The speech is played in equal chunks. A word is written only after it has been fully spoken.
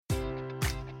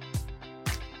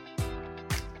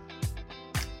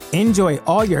Enjoy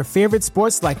all your favorite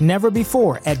sports like never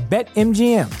before at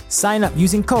BetMGM. Sign up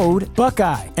using code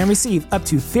Buckeye and receive up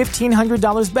to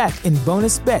 $1,500 back in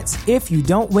bonus bets if you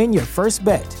don't win your first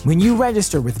bet. When you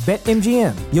register with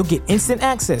BetMGM, you'll get instant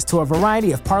access to a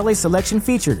variety of parlay selection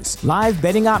features, live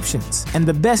betting options, and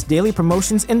the best daily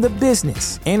promotions in the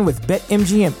business. And with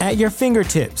BetMGM at your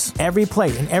fingertips, every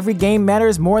play and every game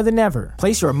matters more than ever.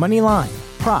 Place your money line,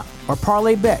 prop, or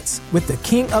parlay bets with the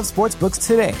king of sportsbooks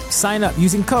today. Sign up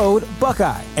using code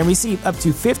Buckeye and receive up to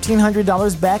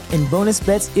 $1,500 back in bonus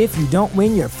bets if you don't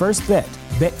win your first bet.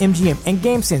 BetMGM and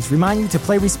GameSense remind you to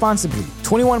play responsibly.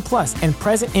 21 plus and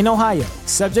present in Ohio,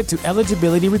 subject to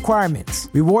eligibility requirements.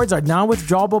 Rewards are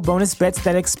non-withdrawable bonus bets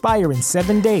that expire in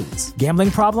 7 days. Gambling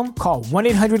problem? Call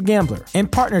 1-800-GAMBLER. In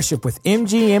partnership with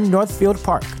MGM Northfield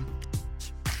Park.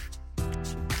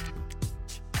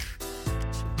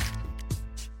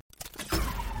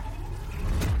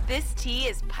 This tea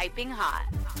is piping hot.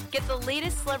 Get the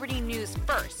latest celebrity news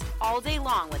first all day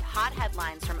long with hot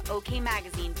headlines from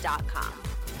okmagazine.com.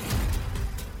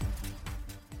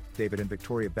 David and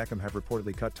Victoria Beckham have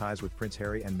reportedly cut ties with Prince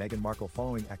Harry and Meghan Markle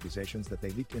following accusations that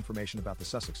they leaked information about the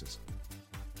Sussexes.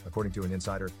 According to an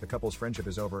insider, the couple's friendship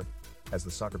is over, as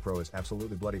the soccer pro is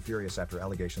absolutely bloody furious after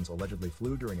allegations allegedly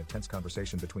flew during a tense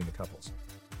conversation between the couples.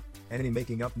 Any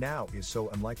making up now is so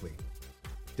unlikely.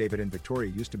 David and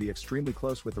Victoria used to be extremely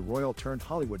close with the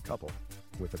royal-turned-Hollywood couple,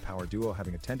 with the power duo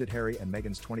having attended Harry and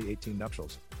Meghan's 2018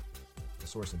 nuptials. The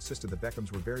source insisted the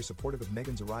Beckhams were very supportive of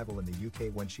Meghan's arrival in the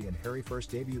UK when she and Harry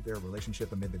first debuted their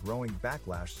relationship amid the growing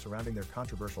backlash surrounding their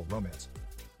controversial romance.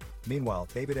 Meanwhile,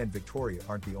 David and Victoria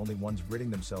aren't the only ones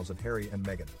ridding themselves of Harry and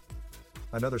Meghan.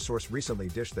 Another source recently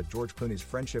dished that George Clooney's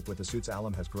friendship with the Suits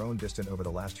alum has grown distant over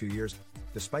the last 2 years,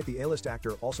 despite the A-list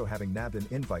actor also having nabbed an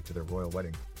invite to their royal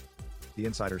wedding. The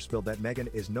insider spilled that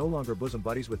Meghan is no longer bosom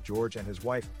buddies with George and his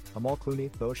wife, Amal Clooney,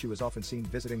 though she was often seen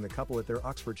visiting the couple at their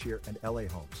Oxfordshire and LA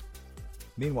homes.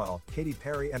 Meanwhile, Katy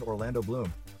Perry and Orlando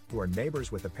Bloom, who are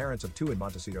neighbors with the parents of 2 in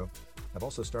Montecito, have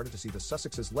also started to see the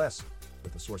Sussexes less,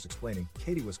 with the source explaining,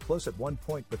 Katy was close at one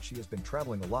point but she has been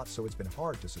traveling a lot so it's been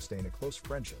hard to sustain a close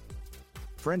friendship.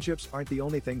 Friendships aren't the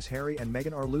only things Harry and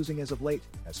Meghan are losing as of late,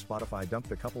 as Spotify dumped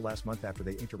the couple last month after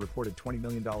they inked a reported $20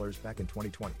 million back in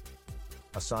 2020.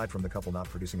 Aside from the couple not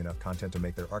producing enough content to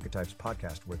make their Archetypes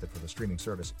podcast worth it for the streaming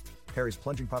service, Harry's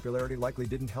plunging popularity likely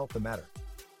didn't help the matter.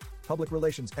 Public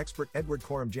relations expert Edward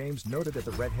Coram James noted that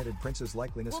the red-headed prince's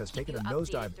likeliness has taken a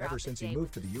nosedive ever since he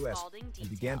moved to the U.S. and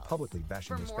began publicly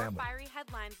bashing his family.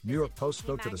 New York Post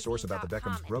spoke to the source about the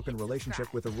Beckhams' broken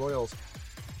relationship with the royals.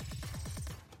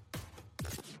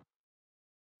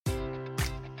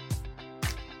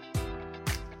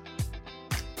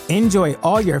 Enjoy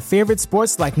all your favorite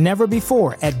sports like never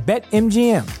before at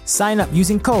BetMGM. Sign up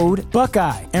using code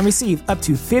Buckeye and receive up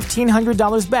to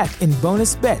 $1,500 back in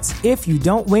bonus bets if you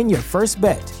don't win your first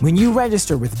bet. When you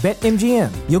register with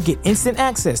BetMGM, you'll get instant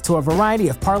access to a variety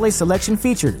of parlay selection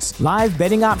features, live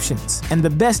betting options, and the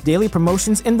best daily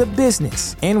promotions in the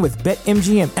business. And with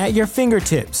BetMGM at your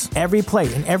fingertips, every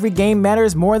play and every game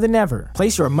matters more than ever.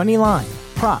 Place your money line,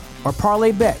 prop, or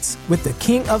parlay bets with the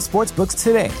king of sportsbooks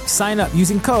today. Sign up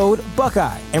using code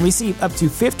Buckeye and receive up to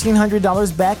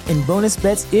 $1,500 back in bonus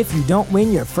bets if you don't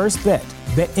win your first bet.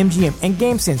 BetMGM and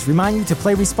GameSense remind you to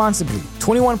play responsibly.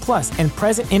 21 plus and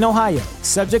present in Ohio,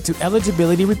 subject to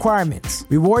eligibility requirements.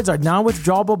 Rewards are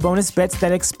non-withdrawable bonus bets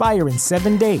that expire in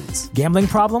 7 days. Gambling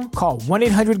problem? Call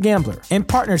 1-800-GAMBLER. In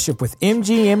partnership with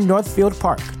MGM Northfield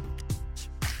Park.